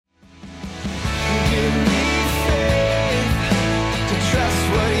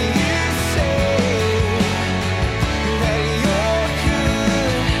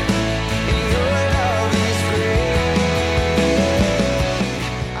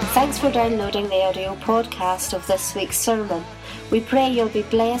Thanks for downloading the audio podcast of this week's sermon. We pray you'll be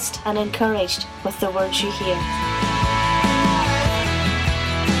blessed and encouraged with the words you hear.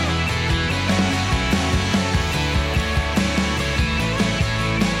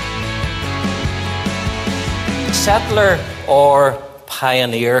 Settler or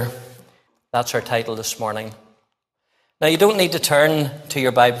pioneer? That's our title this morning. Now, you don't need to turn to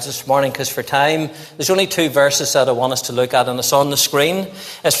your Bibles this morning because for time, there's only two verses that I want us to look at, and it's on the screen.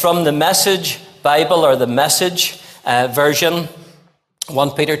 It's from the Message Bible, or the Message version.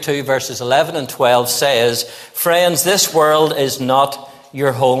 1 Peter 2 verses 11 and 12 says, "Friends, this world is not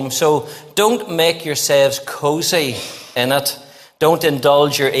your home, so don't make yourselves cozy in it. Don't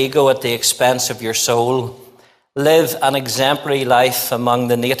indulge your ego at the expense of your soul. Live an exemplary life among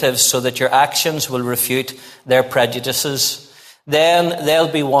the natives so that your actions will refute their prejudices. Then they'll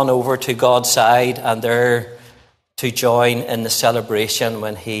be won over to God's side and they're to join in the celebration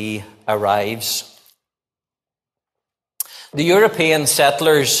when he arrives." The European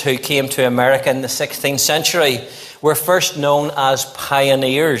settlers who came to America in the 16th century were first known as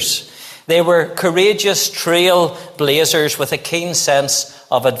pioneers. They were courageous trailblazers with a keen sense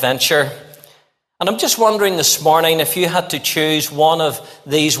of adventure. And I'm just wondering this morning, if you had to choose one of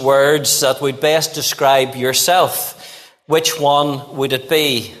these words that would best describe yourself, which one would it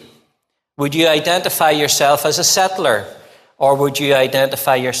be? Would you identify yourself as a settler, or would you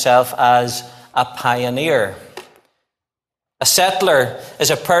identify yourself as a pioneer? A settler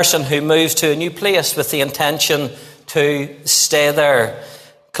is a person who moves to a new place with the intention to stay there.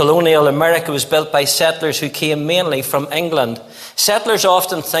 Colonial America was built by settlers who came mainly from England. Settlers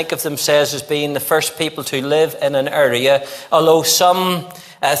often think of themselves as being the first people to live in an area, although some,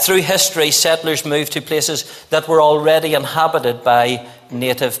 through history, settlers moved to places that were already inhabited by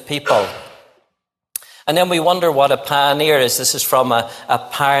native people. And then we wonder what a pioneer is. This is from a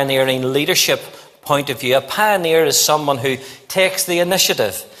pioneering leadership point of view. A pioneer is someone who takes the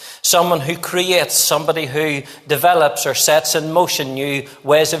initiative, someone who creates, somebody who develops or sets in motion new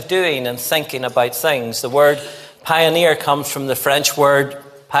ways of doing and thinking about things. The word pioneer comes from the French word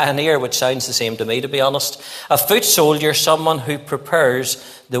pioneer, which sounds the same to me, to be honest. A foot soldier, someone who prepares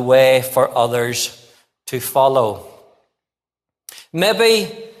the way for others to follow.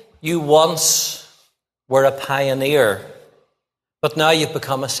 Maybe you once were a pioneer, but now you've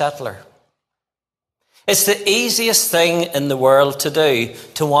become a settler. It's the easiest thing in the world to do,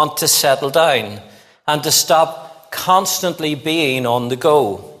 to want to settle down and to stop constantly being on the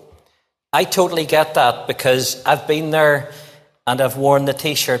go. I totally get that because I've been there and I've worn the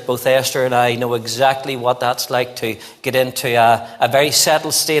t-shirt. Both Esther and I know exactly what that's like, to get into a very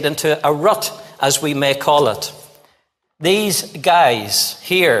settled state, into a rut, as we may call it. These guys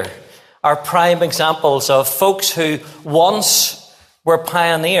here are prime examples of folks who once were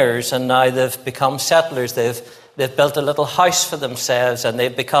pioneers and now they've become settlers. They've built a little house for themselves and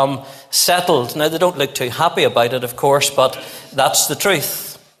they've become settled. Now, they don't look too happy about it, of course, but that's the truth.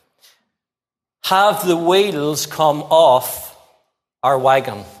 Have the wheels come off our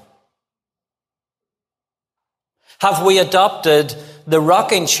wagon? Have we adopted the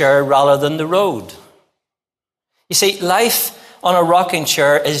rocking chair rather than the road? You see, life on a rocking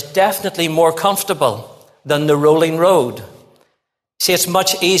chair is definitely more comfortable than the rolling road. See, it's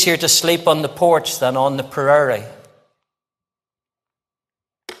much easier to sleep on the porch than on the prairie.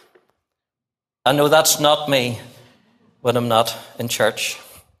 I know that's not me when I'm not in church.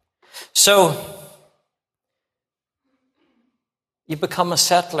 So, you become a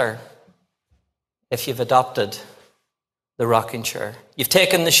settler if you've adopted the rocking chair. You've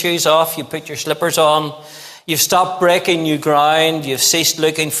taken the shoes off, you put your slippers on, you've stopped breaking new ground, you've ceased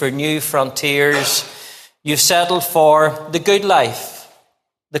looking for new frontiers. You've settled for the good life,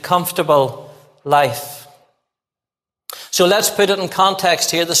 the comfortable life. So let's put it in context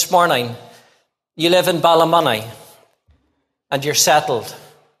here this morning. You live in Ballymoney and you're settled.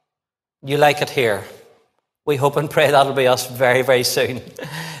 You like it here. We hope and pray that'll be us very, very soon.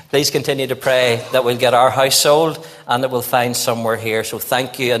 Please continue to pray that we'll get our house sold and that we'll find somewhere here. So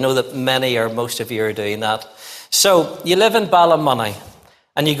thank you. I know that many or most of you are doing that. So you live in Ballymoney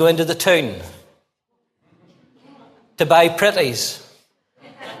and you go into the Toon to buy pretties.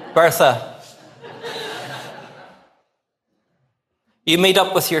 Bertha. You meet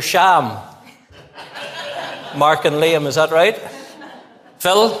up with your sham. Mark and Liam, is that right?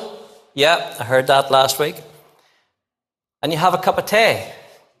 Phil? Yeah, I heard that last week. And you have a cup of tea.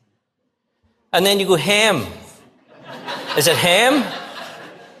 And then you go home. Is it home?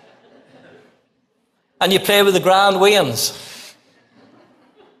 And you play with the grand weans.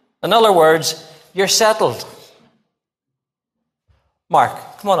 In other words, you're settled.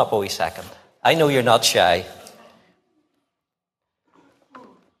 Mark, come on up a wee second. I know you're not shy.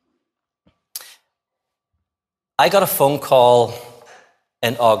 I got a phone call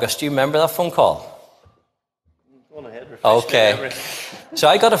in August. Do you remember that phone call? Go on ahead. Okay. So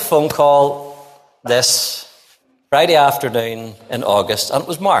I got a phone call this Friday afternoon in August, and it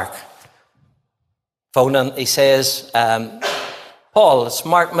was Mark phoning. He says, Paul, it's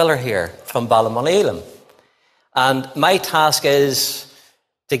Mark Miller here from Ballymoney Elim. And my task is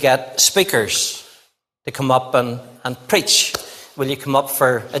to get speakers to come up and preach. Will you come up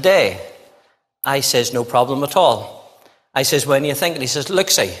for a day? I says, no problem at all. I says, when are you thinking? He says,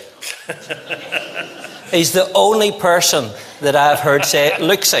 Luxie. He's the only person that I've heard say,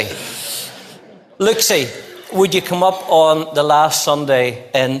 Luxie. Luxie, would you come up on the last Sunday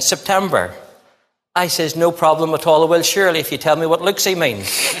in September? I says, no problem at all. I will, surely, if you tell me what Luxie means.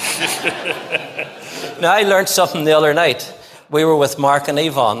 Now, I learned something the other night. We were with Mark and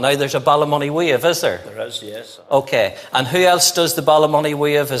Yvonne. Now, there's a Ballymoney Wave, is there? There is, yes. Okay. And who else does the Ballymoney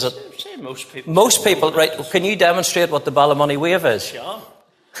Wave? Is it? Say most people. Most people, right. Can you demonstrate what the Ballymoney Wave is? Yeah.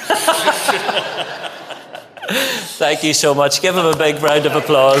 Thank you so much. Give him a big round of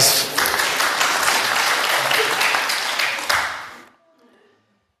applause.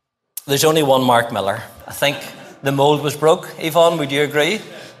 There's only one Mark Miller. I think the mould was broke. Yvonne, would you agree?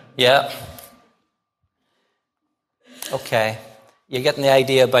 Yeah. Okay. You're getting the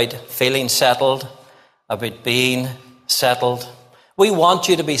idea about feeling settled, about being settled. We want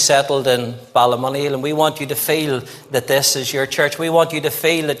you to be settled in Ballymoney Elim. We want you to feel that this is your church. We want you to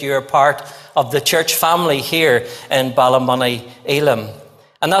feel that you're a part of the church family here in Ballymoney Elim.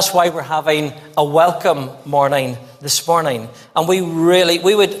 And that's why we're having a welcome morning this morning. And we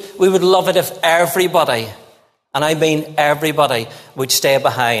would love it if everybody, and I mean everybody, would stay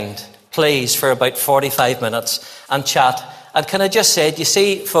behind, please, for about 45 minutes and chat. And can I just say, do you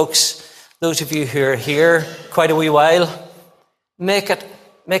see, folks, those of you who are here quite a wee while, make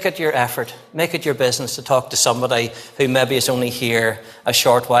it your effort, make it your business to talk to somebody who maybe is only here a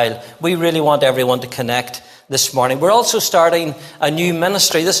short while. We really want everyone to connect this morning. We're also starting a new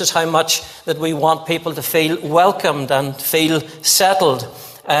ministry. This is how much that we want people to feel welcomed and feel settled.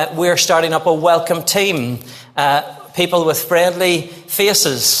 We're starting up a welcome team, people with friendly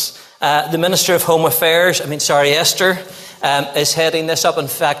faces. The Minister of Home Affairs, Esther, is heading this up. In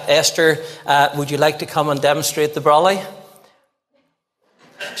fact, Esther, would you like to come and demonstrate the brolly?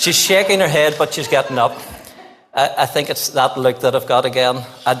 She's shaking her head, but she's getting up. I think it's that look that I've got again.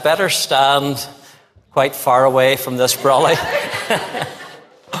 I'd better stand quite far away from this brolly.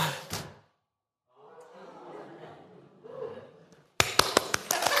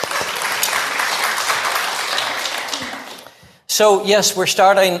 So, yes, we're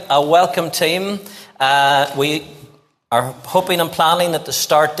starting a welcome team. We are hoping and planning that the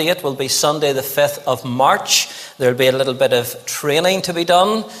start date will be Sunday the 5th of March. There'll be a little bit of training to be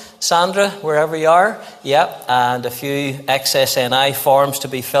done, Sandra, wherever you are. Yeah, and a few XSNI forms to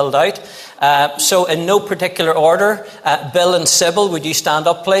be filled out. So in no particular order, Bill and Sybil, would you stand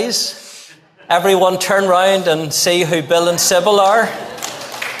up, please? Everyone turn round and see who Bill and Sybil are.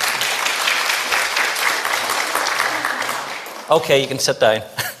 Okay, you can sit down.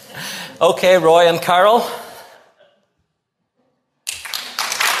 Okay, Roy and Carol.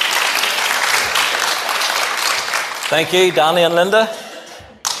 Thank you, Danny and Linda.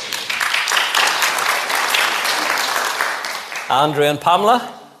 Andrew and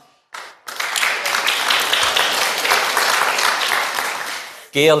Pamela.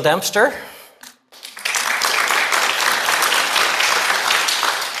 Gail Dempster.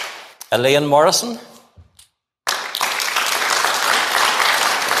 Elaine Morrison.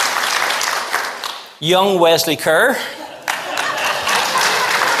 Young Wesley Kerr.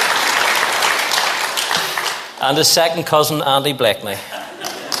 And his second cousin, Andy Blakeney.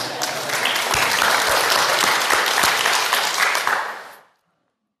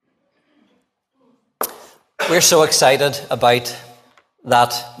 We're so excited about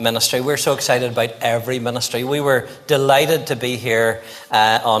that ministry. We're so excited about every ministry. We were delighted to be here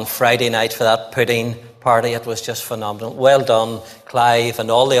on Friday night for that pudding party. It was just phenomenal. Well done, Clive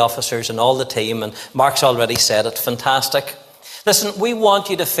and all the officers and all the team. And Mark's already said it. Fantastic. Listen, we want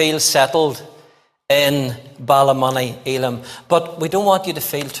you to feel settled in Ballymoney Elim, but we don't want you to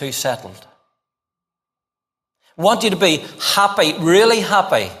feel too settled. We want you to be happy, really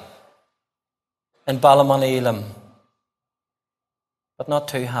happy in Ballymoney Elim, but not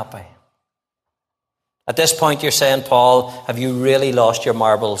too happy. At this point you're saying, Paul, have you really lost your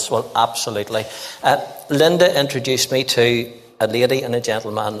marbles? Well, absolutely. Linda introduced me to a lady and a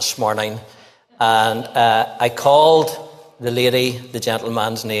gentleman this morning, and I called the lady, the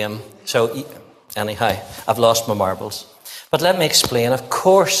gentleman's name. So anyhow, I've lost my marbles. But let me explain. Of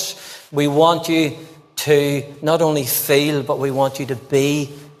course, we want you to not only feel, but we want you to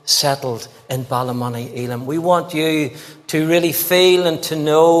be settled in Ballymoney, Elim. We want you to really feel and to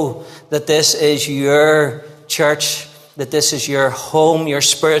know that this is your church, that this is your home, your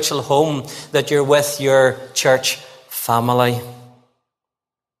spiritual home, that you're with your church family.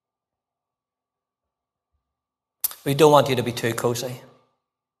 We don't want you to be too cozy,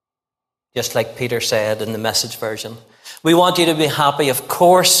 just like Peter said in the Message version. We want you to be happy. Of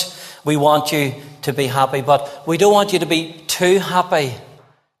course, we want you to be happy, but we don't want you to be too happy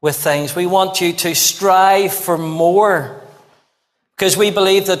with things. We want you to strive for more, because we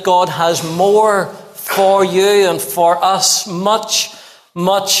believe that God has more for you and for us, much,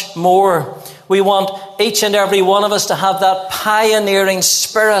 much more. We want each and every one of us to have that pioneering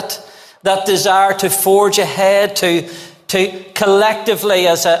spirit, that desire to forge ahead, to collectively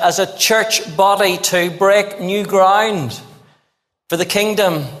as a church body to break new ground for the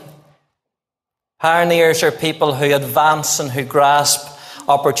kingdom. Pioneers are people who advance and who grasp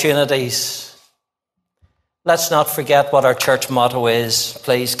opportunities. Let's not forget what our church motto is.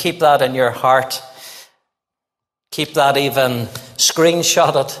 Please keep that in your heart. Keep that, even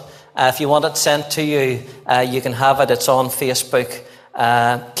screenshot it. If you want it sent to you, you can have it. It's on Facebook.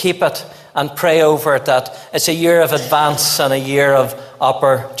 Keep it and pray over it, that it's a year of advance and a year of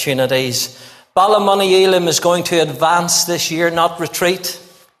opportunities. Ballymoney Elim is going to advance this year, not retreat.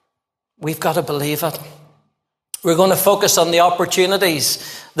 We've got to believe it. We're going to focus on the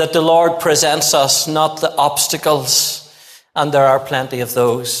opportunities that the Lord presents us, not the obstacles. And there are plenty of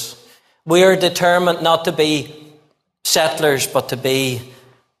those. We are determined not to be settlers, but to be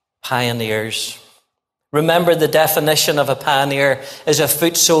pioneers. Remember, the definition of a pioneer is a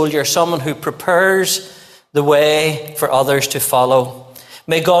foot soldier, someone who prepares the way for others to follow.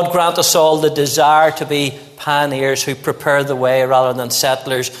 May God grant us all the desire to be pioneers who prepare the way rather than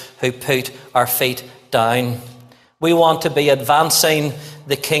settlers who put our feet down. We want to be advancing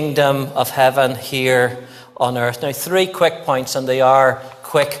the kingdom of heaven here on earth. Now, 3 quick points, and they are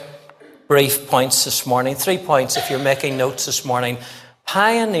quick, brief points this morning. 3 points if you're making notes this morning.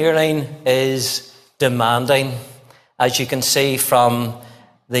 Pioneering is demanding, as you can see from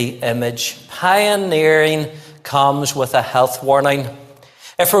the image. Pioneering comes with a health warning.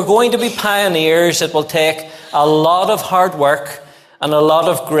 If we're going to be pioneers, it will take a lot of hard work and a lot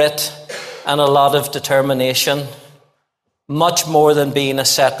of grit and a lot of determination, much more than being a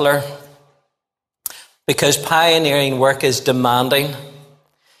settler, because pioneering work is demanding.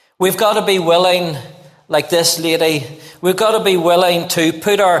 We've got to be willing, like this lady, we've got to be willing to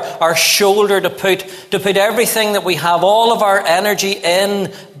put our shoulder, to put everything that we have, all of our energy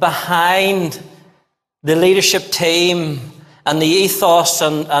in behind the leadership team and the ethos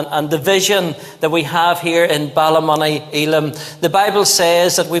and the vision that we have here in Ballymoney Elim. The Bible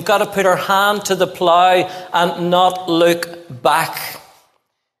says that we've got to put our hand to the plough and not look back,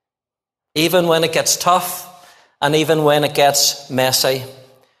 even when it gets tough and even when it gets messy.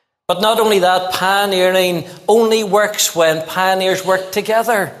 But not only that, pioneering only works when pioneers work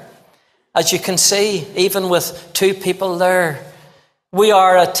together. As you can see, even with 2 people there. We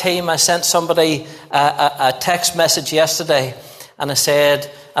are a team. I sent somebody a text message yesterday, and I said,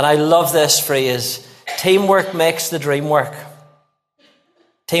 and I love this phrase, teamwork makes the dream work.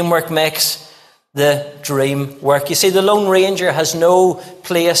 Teamwork makes the dream work. You see, the Lone Ranger has no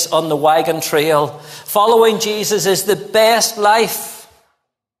place on the wagon trail. Following Jesus is the best life,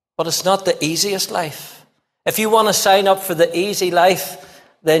 but it's not the easiest life. If you want to sign up for the easy life,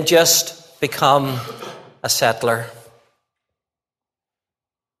 then just become a settler.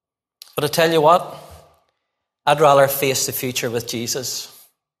 But I tell you what, I'd rather face the future with Jesus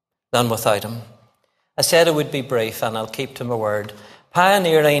than without him. I said it would be brief, and I'll keep to my word.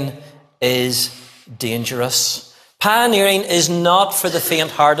 Pioneering is dangerous. Pioneering is not for the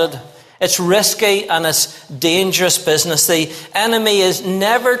faint-hearted. It's risky and it's dangerous business. The enemy is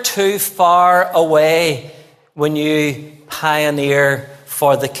never too far away when you pioneer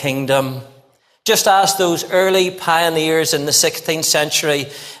for the kingdom. Just ask those early pioneers in the 16th century.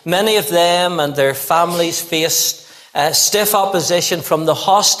 Many of them and their families faced stiff opposition from the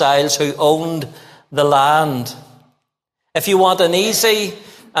hostiles who owned the land. If you want an easy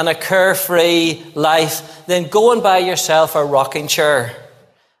and a carefree life, then go and buy yourself a rocking chair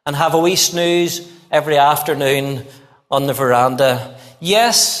and have a wee snooze every afternoon on the veranda.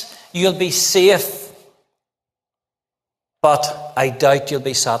 Yes, you'll be safe, but I doubt you'll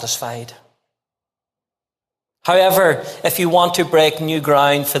be satisfied. However, if you want to break new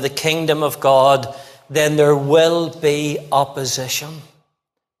ground for the kingdom of God, then there will be opposition.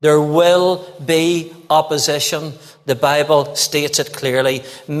 There will be opposition. The Bible states it clearly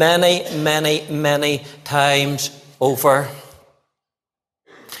many, many, many times over.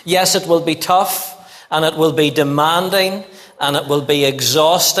 Yes, it will be tough, and it will be demanding, and it will be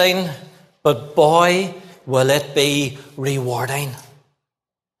exhausting, but boy, will it be rewarding.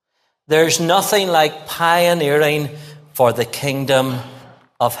 There's nothing like pioneering for the kingdom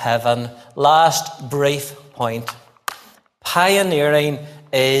of heaven. Last brief point. Pioneering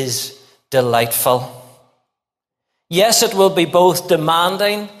is delightful. Yes, it will be both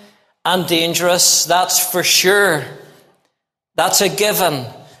demanding and dangerous, that's for sure. That's a given,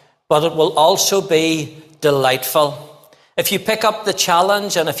 but it will also be delightful. If you pick up the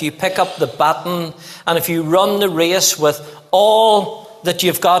challenge and if you pick up the baton and if you run the race with all that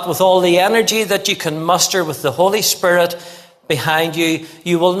you've got, with all the energy that you can muster, with the Holy Spirit behind you,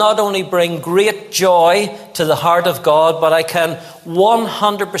 you will not only bring great joy to the heart of God, but I can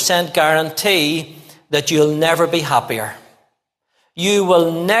 100% guarantee that you'll never be happier. You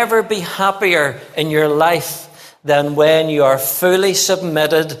will never be happier in your life than when you are fully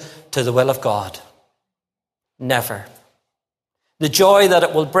submitted to the will of God. Never. The joy that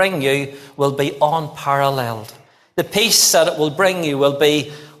it will bring you will be unparalleled. The peace that it will bring you will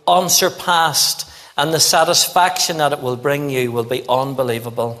be unsurpassed, and the satisfaction that it will bring you will be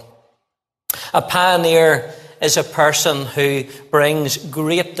unbelievable. A pioneer is a person who brings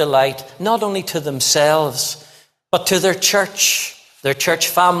great delight not only to themselves, but to their church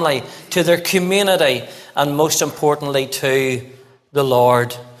family, to their community, and most importantly to the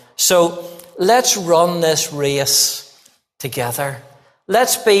Lord. So let's run this race together.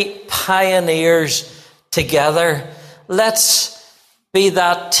 Let's be pioneers together. Let's be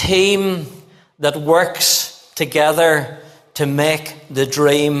that team that works together to make the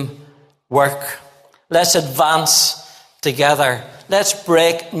dream work. Let's advance together. Let's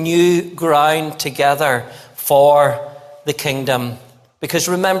break new ground together for the kingdom. Because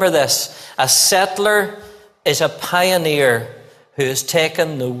remember this, a settler is a pioneer who has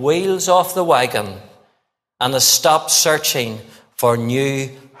taken the wheels off the wagon and has stopped searching for new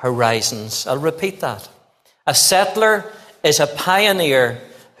horizons. I'll repeat that. A settler is a pioneer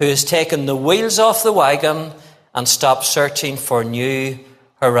who has taken the wheels off the wagon and stopped searching for new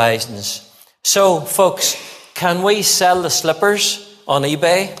horizons. So, folks, can we sell the slippers on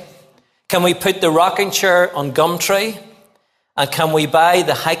eBay? Can we put the rocking chair on Gumtree? And can we buy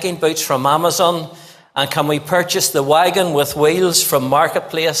the hiking boots from Amazon? And can we purchase the wagon with wheels from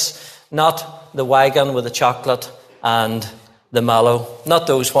Marketplace? Not the wagon with the chocolate and the mallow. Not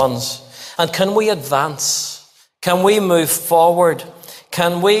those ones. And can we advance? Can we move forward?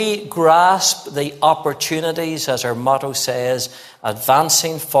 Can we grasp the opportunities, as our motto says,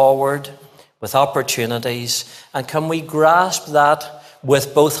 advancing forward with opportunities? And can we grasp that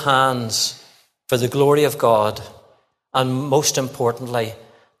with both hands for the glory of God and, most importantly,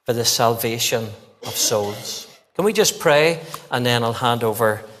 for the salvation of souls? Can we just pray, and then I'll hand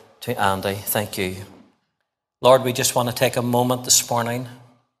over to Andy. Thank you. Lord, we just want to take a moment this morning,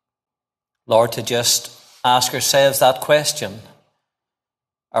 Lord, to just ask ourselves that question.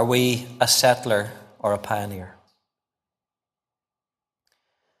 Are we a settler or a pioneer?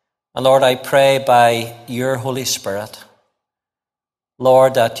 And Lord, I pray by your Holy Spirit,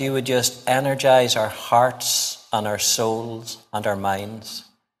 Lord, that you would just energize our hearts and our souls and our minds.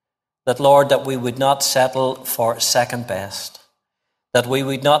 That, Lord, that we would not settle for second best. That we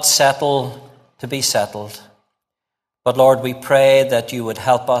would not settle to be settled. But, Lord, we pray that you would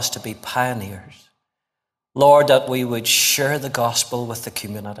help us to be pioneers. Lord, that we would share the gospel with the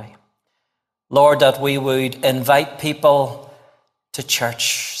community. Lord, that we would invite people to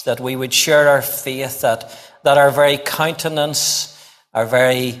church, that we would share our faith, that our very countenance, our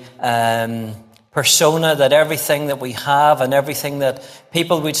very persona, that everything that we have and everything that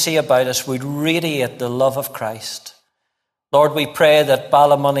people would see about us would radiate the love of Christ. Lord, we pray that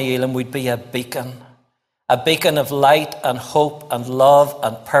Ballymoney would be a beacon of light and hope and love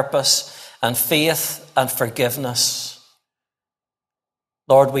and purpose and faith and forgiveness.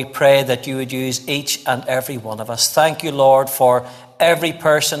 Lord, we pray that you would use each and every one of us. Thank you, Lord, for every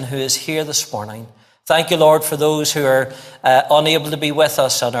person who is here this morning. Thank you, Lord, for those who are unable to be with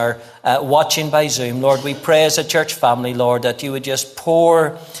us and are watching by Zoom. Lord, we pray as a church family, Lord, that you would just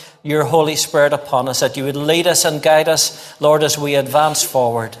pour your Holy Spirit upon us, that you would lead us and guide us, Lord, as we advance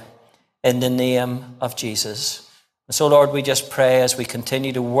forward in the name of Jesus. And so, Lord, we just pray as we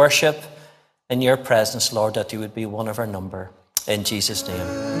continue to worship in your presence, Lord, that you would be one of our number. In Jesus' name,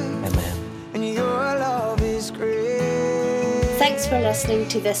 amen. And your love is great. Thanks for listening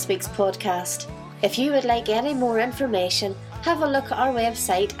to this week's podcast. If you would like any more information, have a look at our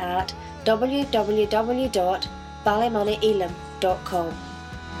website at www.ballymonnyelam.com.